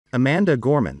Amanda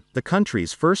Gorman, the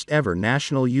country's first ever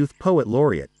National Youth Poet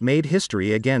Laureate, made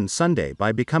history again Sunday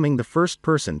by becoming the first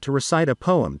person to recite a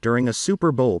poem during a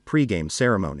Super Bowl pregame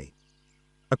ceremony.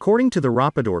 According to the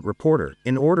Rapidort reporter,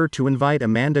 in order to invite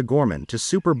Amanda Gorman to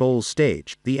Super Bowl's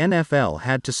stage, the NFL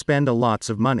had to spend a lots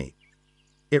of money.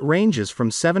 It ranges from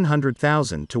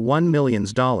 $700,000 to $1 million.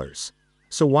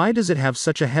 So why does it have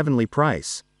such a heavenly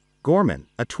price? Gorman,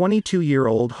 a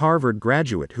 22-year-old Harvard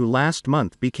graduate who last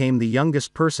month became the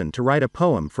youngest person to write a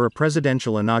poem for a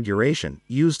presidential inauguration,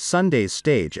 used Sunday's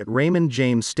stage at Raymond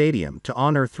James Stadium to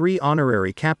honor 3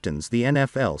 honorary captains the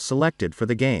NFL selected for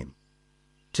the game.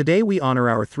 Today we honor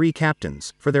our 3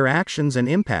 captains, for their actions and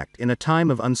impact in a time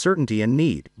of uncertainty and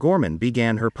need, Gorman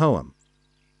began her poem.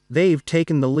 They've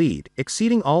taken the lead,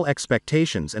 exceeding all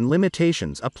expectations and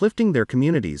limitations, uplifting their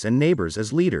communities and neighbors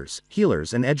as leaders,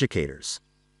 healers and educators.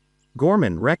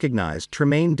 Gorman recognized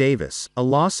Tremaine Davis, a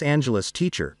Los Angeles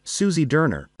teacher, Susie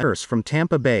Durner, a nurse from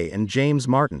Tampa Bay, and James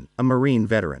Martin, a Marine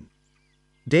veteran.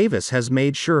 Davis has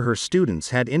made sure her students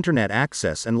had internet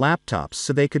access and laptops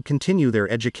so they could continue their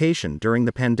education during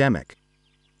the pandemic.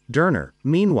 Durner,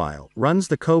 meanwhile, runs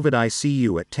the COVID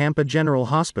ICU at Tampa General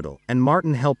Hospital, and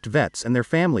Martin helped vets and their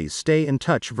families stay in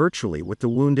touch virtually with the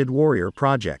Wounded Warrior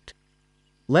Project.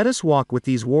 Let us walk with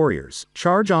these warriors,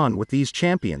 charge on with these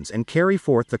champions, and carry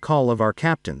forth the call of our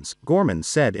captains, Gorman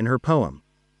said in her poem.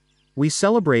 We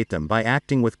celebrate them by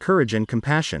acting with courage and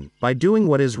compassion, by doing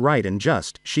what is right and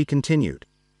just, she continued.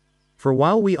 For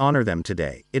while we honor them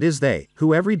today, it is they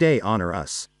who every day honor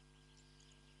us.